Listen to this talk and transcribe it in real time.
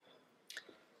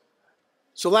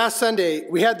So last Sunday,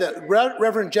 we had the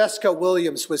Reverend Jessica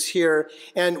Williams was here,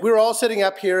 and we were all sitting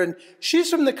up here, and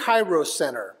she's from the Kairos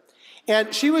Center.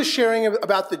 And she was sharing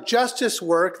about the justice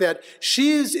work that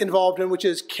she's involved in, which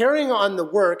is carrying on the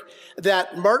work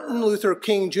that Martin Luther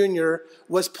King Jr.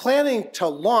 was planning to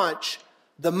launch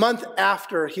the month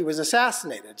after he was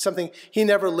assassinated, something he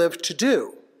never lived to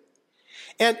do.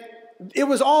 And it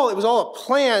was all a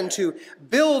plan to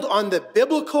build on the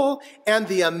biblical and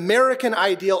the American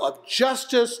ideal of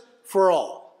justice for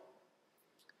all.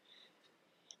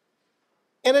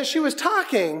 And as she was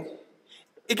talking,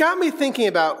 it got me thinking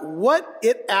about what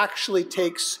it actually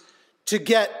takes to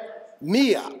get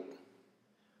me up,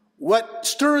 what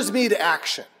stirs me to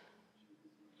action.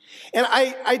 And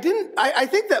I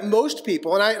think that most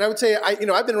people, and I would say, I've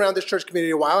been around this church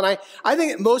community a while, and I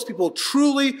think that most people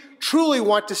truly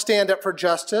want to stand up for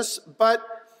justice, but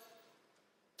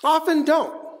often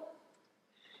don't.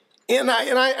 And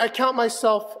I count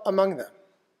myself among them.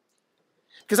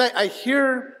 Because I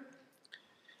hear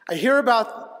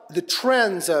about the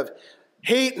trends of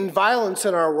hate and violence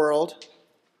in our world,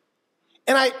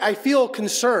 and I feel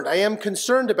concerned. I am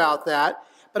concerned about that.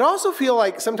 But I also feel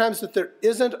like sometimes that there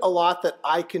isn't a lot that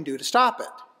I can do to stop it.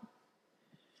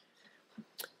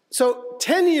 So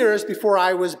 10 years before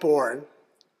I was born,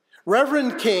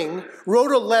 Reverend King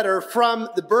wrote a letter from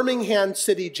the Birmingham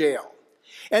City Jail.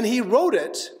 And he wrote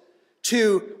it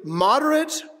to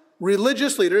moderate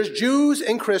religious leaders, Jews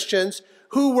and Christians,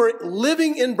 who were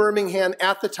living in Birmingham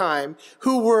at the time,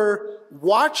 who were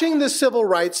watching the civil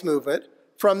rights movement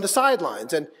from the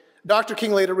sidelines. And Dr.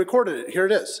 King later recorded it. Here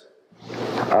it is.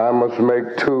 I must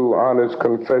make two honest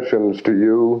confessions to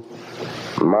you,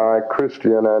 my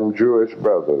Christian and Jewish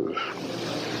brothers.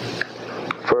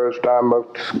 First, I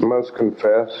must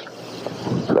confess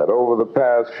that over the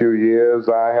past few years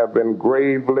I have been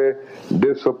gravely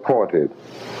disappointed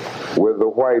with the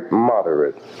white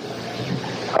moderate.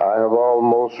 I have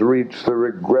almost reached the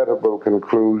regrettable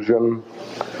conclusion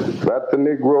that the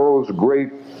Negro's great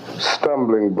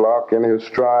stumbling block in his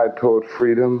stride toward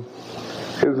freedom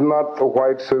is not the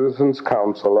white citizens'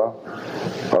 counselor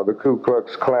or the Ku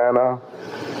Klux Klaner,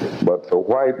 but the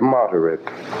white moderate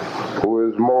who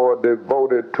is more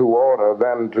devoted to order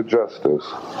than to justice,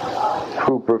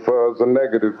 who prefers a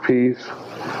negative peace,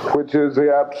 which is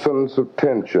the absence of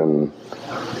tension,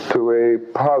 to a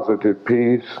positive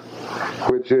peace,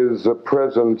 which is the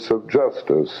presence of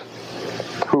justice,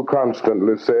 who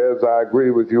constantly says, I agree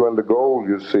with you in the goal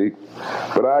you seek,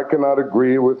 but I cannot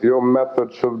agree with your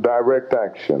methods of direct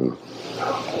action,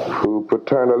 who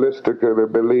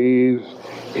paternalistically believes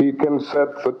he can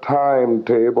set the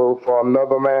timetable for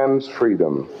another man's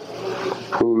freedom,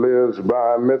 who lives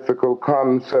by a mythical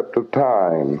concept of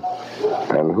time,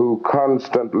 and who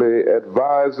constantly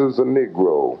advises a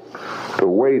Negro to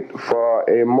wait for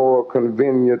a more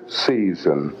convenient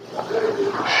season.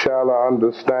 Shallow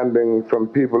understanding from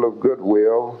people of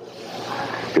goodwill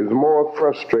is more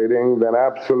frustrating than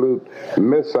absolute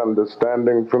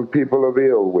misunderstanding from people of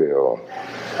ill will.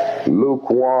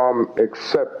 Lukewarm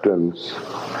acceptance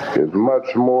is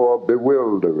much more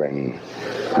bewildering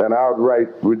than outright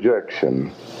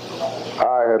rejection.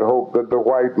 I had hoped that the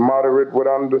white moderate would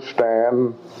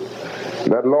understand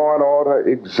that law and order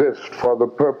exist for the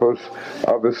purpose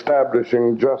of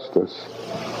establishing justice,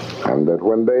 and that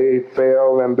when they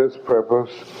fail in this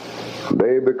purpose,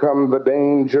 they become the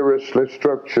dangerously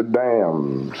structured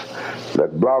dams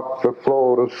that block the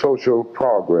flow of social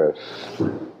progress.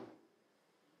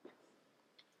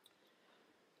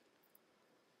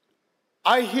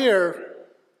 I hear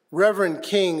Reverend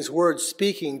King's words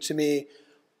speaking to me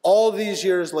all these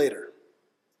years later.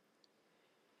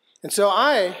 And so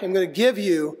I am going to give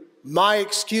you my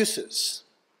excuses.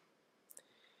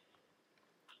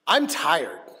 I'm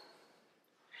tired.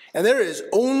 And there is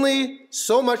only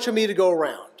so much of me to go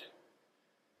around.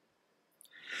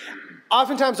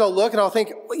 Oftentimes I'll look and I'll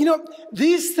think,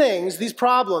 these things, these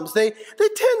problems, they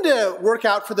tend to work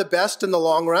out for the best in the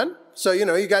long run. So,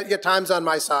 you got times on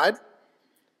my side.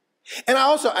 And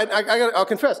I'll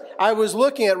confess, I was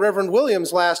looking at Reverend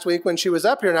Williams last week when she was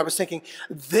up here, and I was thinking,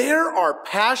 there are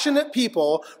passionate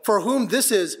people for whom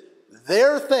this is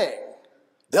their thing.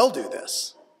 They'll do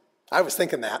this. I was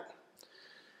thinking that.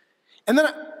 And then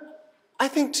I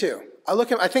think too,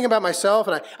 I think about myself,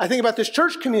 and I think about this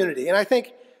church community, and I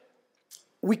think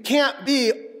we can't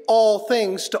be all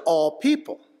things to all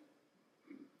people.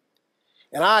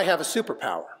 And I have a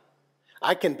superpower.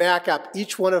 I can back up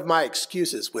each one of my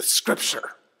excuses with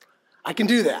Scripture. I can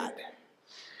do that.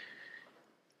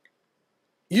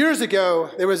 Years ago,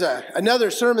 there was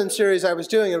another sermon series I was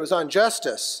doing. It was on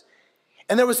justice.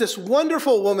 And there was this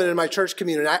wonderful woman in my church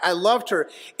community. I loved her.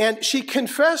 And she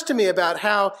confessed to me about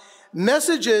how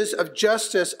messages of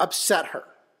justice upset her.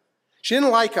 She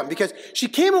didn't like them because she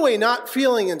came away not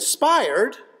feeling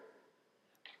inspired,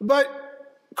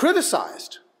 but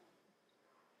criticized.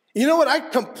 You know what? I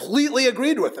completely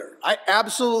agreed with her. I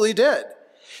absolutely did.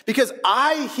 Because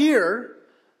I hear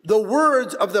the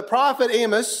words of the prophet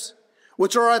Amos,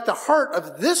 which are at the heart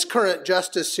of this current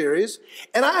justice series,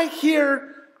 and I hear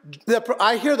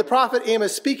the prophet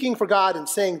Amos speaking for God and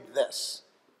saying this.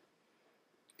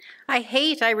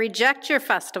 I reject your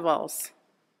festivals.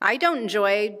 I don't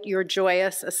enjoy your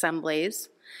joyous assemblies.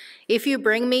 If you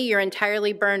bring me your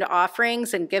entirely burned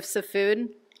offerings and gifts of food,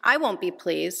 I won't be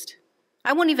pleased.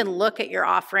 I won't even look at your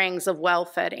offerings of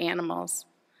well-fed animals.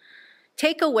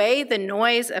 Take away the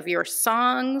noise of your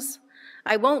songs.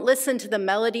 I won't listen to the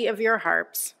melody of your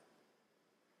harps.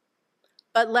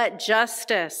 But let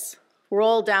justice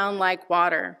roll down like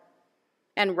water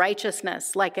and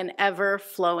righteousness like an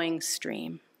ever-flowing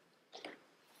stream.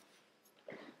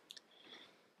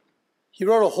 He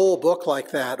wrote a whole book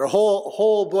like that, or a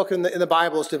whole book in the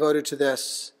Bible is devoted to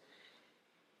this.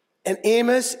 And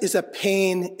Amos is a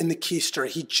pain in the keister.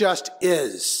 He just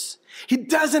is. He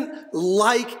doesn't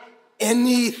like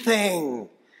anything.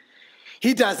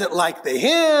 He doesn't like the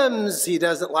hymns. He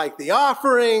doesn't like the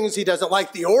offerings. He doesn't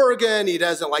like the organ. He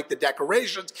doesn't like the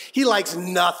decorations. He likes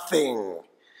nothing.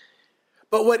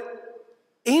 But what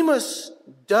Amos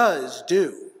does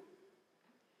do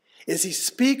is he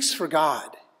speaks for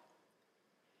God.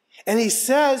 And he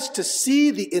says to see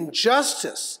the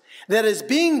injustice that is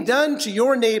being done to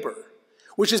your neighbor,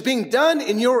 which is being done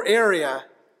in your area,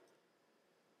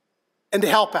 and to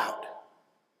help out,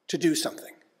 to do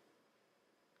something.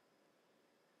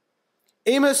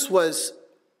 Amos was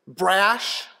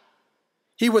brash.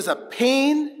 He was a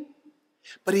pain,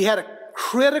 but he had a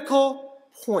critical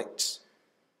point.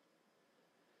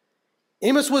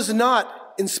 Amos was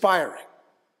not inspiring,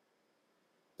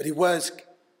 but he was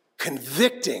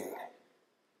convicting.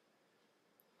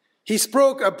 He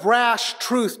spoke a brash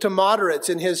truth to moderates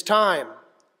in his time.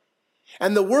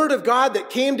 And the word of God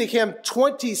that came to him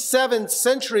 27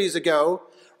 centuries ago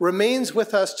remains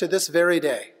with us to this very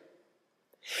day.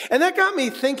 And that got me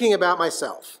thinking about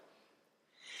myself.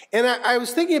 And I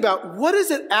was thinking about, what does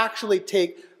it actually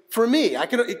take for me?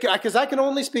 Because I can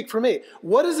only speak for me.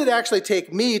 What does it actually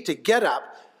take me to get up?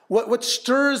 What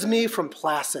stirs me from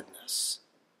placidness?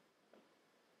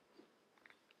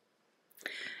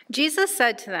 Jesus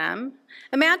said to them,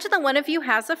 imagine that one of you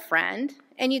has a friend,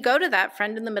 and you go to that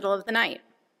friend in the middle of the night.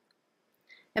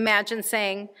 Imagine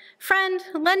saying, friend,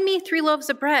 lend me 3 loaves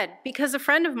of bread, because a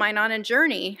friend of mine on a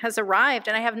journey has arrived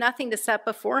and I have nothing to set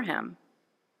before him.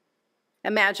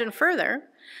 Imagine further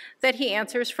that he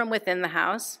answers from within the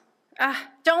house,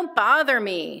 don't bother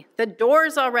me. The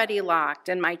door's already locked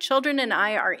and my children and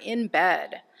I are in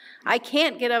bed. I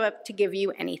can't get up to give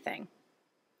you anything.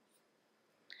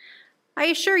 I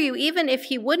assure you, even if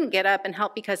he wouldn't get up and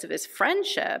help because of his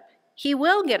friendship, he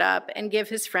will get up and give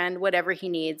his friend whatever he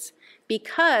needs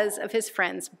because of his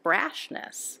friend's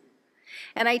brashness.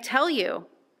 And I tell you,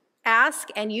 ask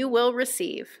and you will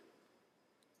receive.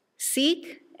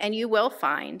 Seek and you will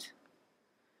find.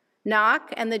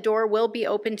 Knock and the door will be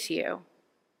open to you.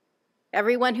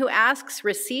 Everyone who asks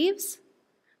receives.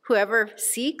 Whoever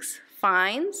seeks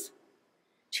finds.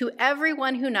 To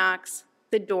everyone who knocks,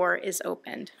 the door is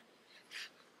opened.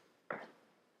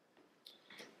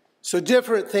 So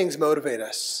different things motivate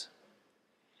us.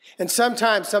 And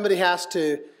sometimes somebody has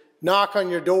to knock on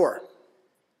your door,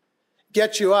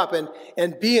 get you up,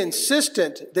 and be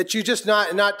insistent that you just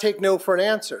not take no for an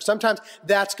answer. Sometimes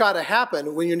that's got to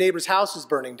happen when your neighbor's house is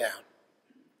burning down.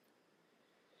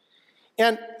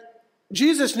 And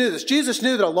Jesus knew this. Jesus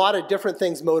knew that a lot of different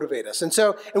things motivate us.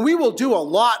 And we will do a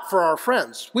lot for our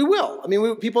friends. We will. I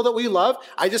mean, people that we love.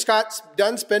 I just got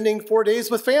done spending 4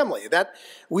 days with family. That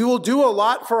we will do a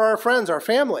lot for our friends, our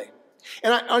family.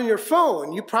 And on your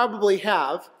phone, you probably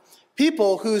have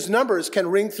people whose numbers can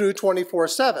ring through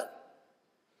 24/7.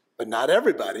 But not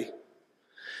everybody.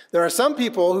 There are some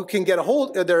people who can get a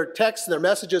hold of their texts and their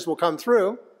messages will come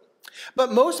through.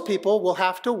 But most people will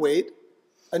have to wait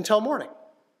until morning.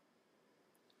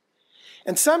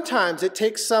 And sometimes it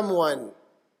takes someone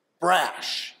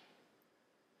brash,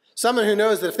 someone who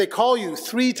knows that if they call you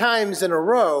 3 times in a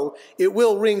row, it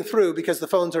will ring through because the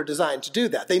phones are designed to do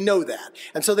that. They know that.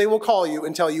 And so they will call you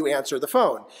until you answer the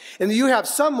phone. And you have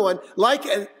someone like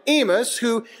an Amos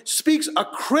who speaks a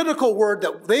critical word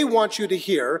that they want you to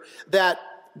hear, that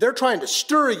they're trying to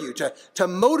stir you, to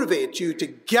motivate you to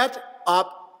get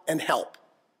up and help.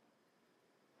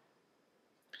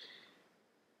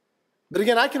 But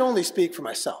again, I can only speak for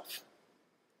myself.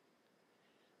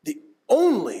 The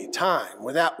only time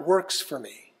where that works for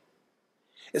me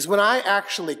is when I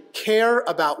actually care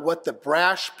about what the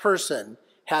brash person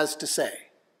has to say.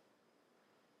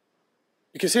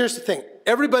 Because here's the thing,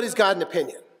 everybody's got an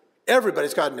opinion.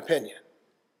 Everybody's got an opinion.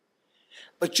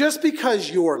 But just because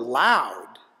you're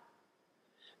loud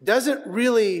doesn't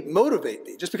really motivate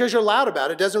me. Just because you're loud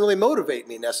about it doesn't really motivate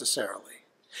me necessarily.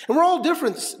 And we're all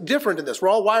different in this. We're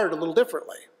all wired a little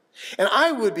differently. And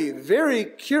I would be very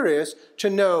curious to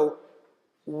know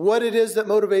what it is that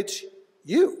motivates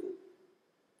you.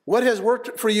 What has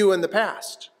worked for you in the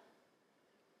past?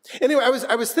 Anyway,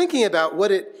 I was thinking about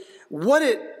what it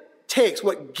takes,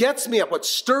 what gets me up, what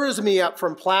stirs me up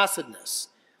from placidness.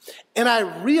 And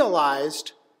I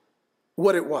realized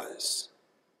what it was.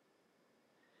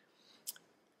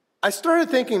 I started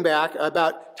thinking back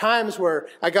about times where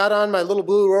I got on my little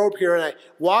blue robe here and I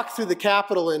walked through the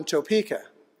Capitol in Topeka.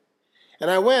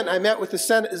 And I met with the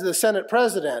Senate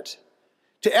president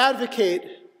to advocate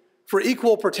for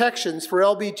equal protections for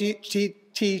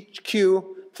LGBTQ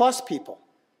plus people.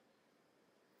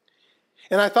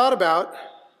 And I thought about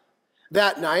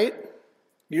that night,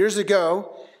 years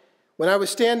ago, when I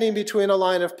was standing between a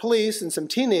line of police and some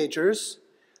teenagers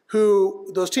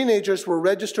those teenagers were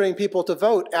registering people to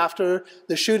vote after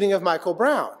the shooting of Michael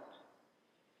Brown.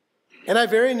 And I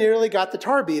very nearly got the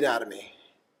tar beat out of me.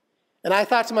 And I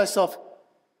thought to myself,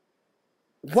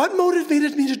 what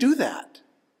motivated me to do that?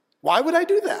 Why would I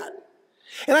do that?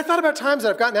 And I thought about times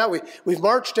that I've gotten out. We've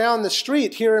marched down the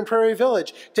street here in Prairie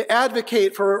Village to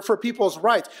advocate for people's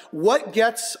rights. What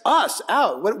gets us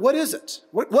out? What is it?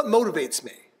 What motivates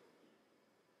me?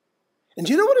 And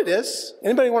do you know what it is?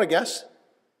 Anybody want to guess?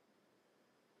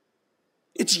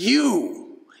 It's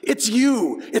you. It's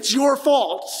you. It's your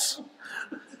faults.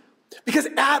 Because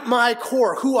at my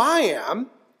core, who I am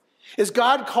is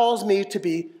God calls me to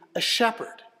be a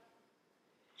shepherd.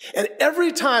 And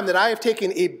every time that I have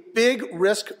taken a big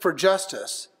risk for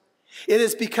justice, it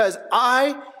is because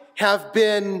I have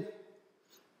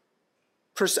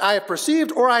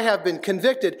perceived or I have been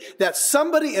convicted that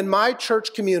somebody in my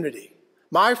church community,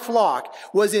 my flock,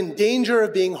 was in danger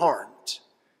of being harmed.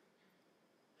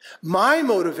 My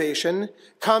motivation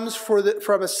comes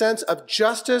from a sense of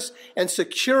justice and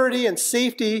security and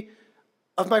safety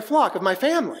of my flock, of my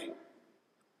family.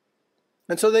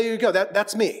 And so there you go,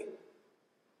 that's me.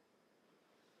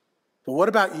 But what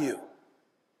about you?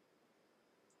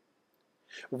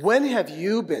 When have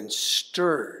you been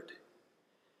stirred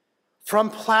from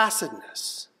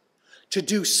placidness to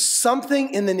do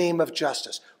something in the name of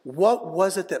justice? What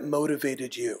was it that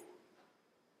motivated you?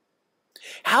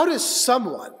 How does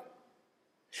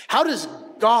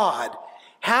God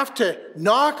have to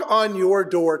knock on your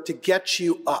door to get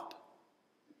you up?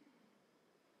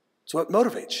 It's what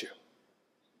motivates you.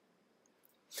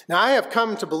 Now, I have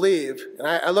come to believe, and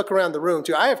I look around the room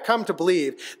too, I have come to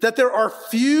believe that there are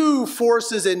few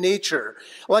forces in nature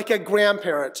like a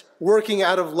grandparent working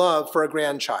out of love for a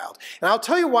grandchild. And I'll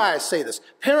tell you why I say this.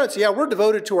 Parents, yeah, we're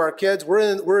devoted to our kids.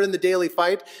 We're in the daily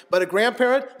fight. But a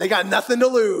grandparent, they got nothing to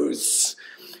lose.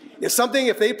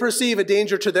 If they perceive a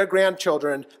danger to their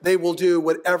grandchildren, they will do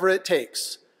whatever it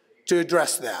takes to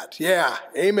address that. Yeah,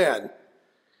 amen.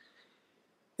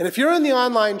 And if you're in the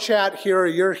online chat here or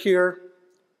you're here,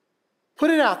 put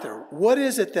it out there. What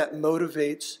is it that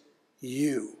motivates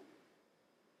you?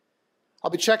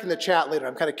 I'll be checking the chat later.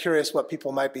 I'm kind of curious what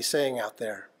people might be saying out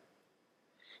there.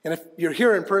 And if you're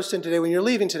here in person today, when you're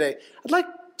leaving today, I'd like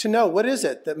to know, what is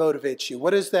it that motivates you?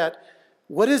 What is that?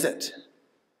 What is it?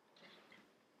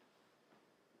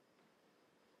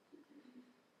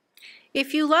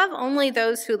 If you love only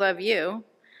those who love you,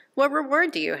 what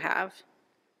reward do you have?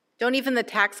 Don't even the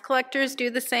tax collectors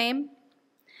do the same?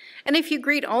 And if you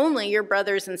greet only your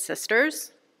brothers and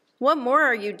sisters, what more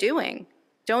are you doing?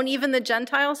 Don't even the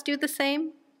Gentiles do the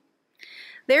same?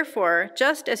 Therefore,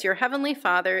 just as your heavenly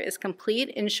Father is complete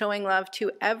in showing love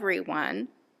to everyone,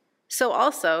 so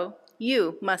also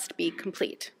you must be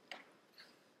complete.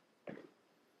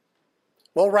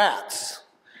 Well, rats.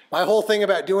 My whole thing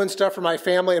about doing stuff for my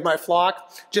family and my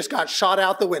flock just got shot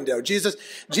out the window. Jesus,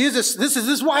 this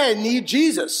is why I need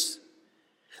Jesus.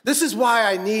 This is why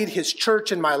I need his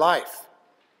church in my life.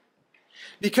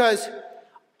 Because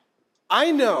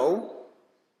I know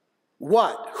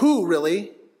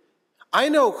I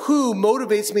know who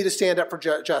motivates me to stand up for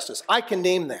justice. I can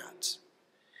name that.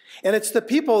 And it's the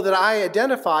people that I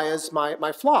identify as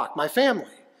my flock, my family.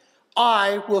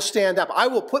 I will stand up. I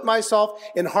will put myself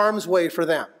in harm's way for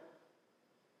them.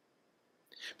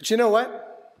 But you know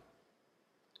what?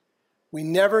 We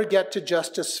never get to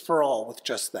justice for all with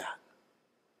just that.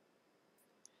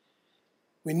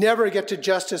 We never get to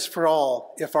justice for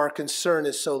all if our concern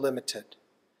is so limited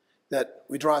that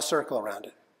we draw a circle around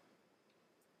it.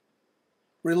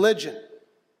 Religion,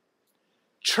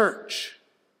 church,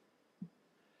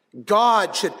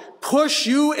 God should push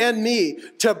you and me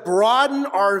to broaden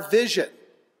our vision,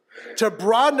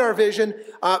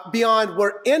 beyond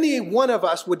where any one of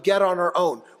us would get on our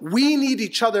own. We need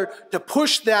each other to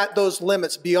push those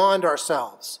limits beyond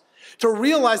ourselves, to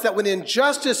realize that when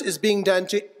injustice is being done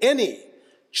to any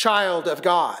child of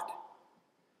God,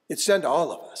 it's done to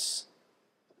all of us.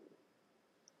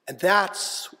 And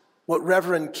that's what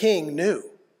Reverend King knew.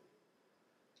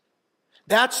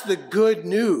 That's the good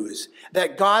news,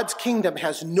 that God's kingdom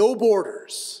has no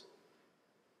borders,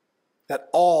 that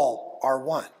all are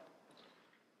one.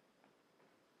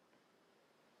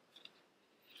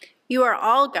 You are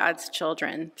all God's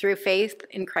children through faith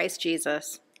in Christ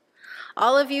Jesus.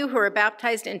 All of you who are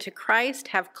baptized into Christ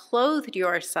have clothed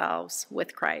yourselves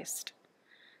with Christ.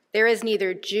 There is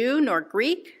neither Jew nor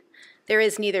Greek. There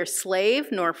is neither slave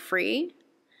nor free,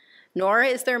 nor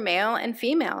is there male and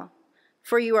female,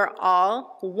 for you are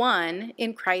all one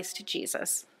in Christ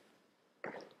Jesus.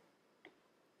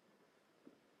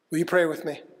 Will you pray with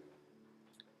me?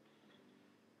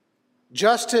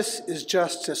 Justice is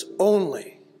justice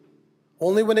only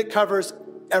when it covers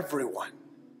everyone.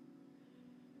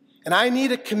 And I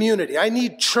need a community, I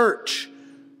need church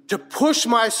to push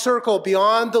my circle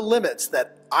beyond the limits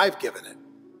that I've given it.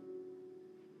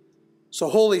 So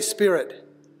Holy Spirit,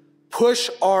 push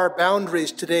our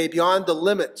boundaries today beyond the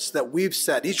limits that we've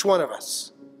set, each one of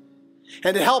us,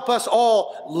 and to help us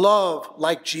all love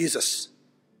like Jesus.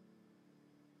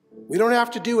 We don't have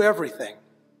to do everything,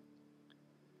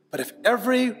 but if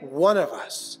every one of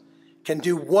us can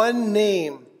do one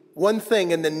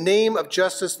thing in the name of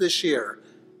justice this year,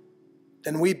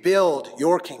 then we build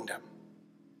your kingdom.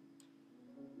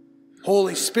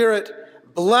 Holy Spirit,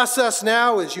 bless us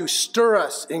now as you stir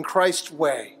us in Christ's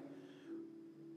way.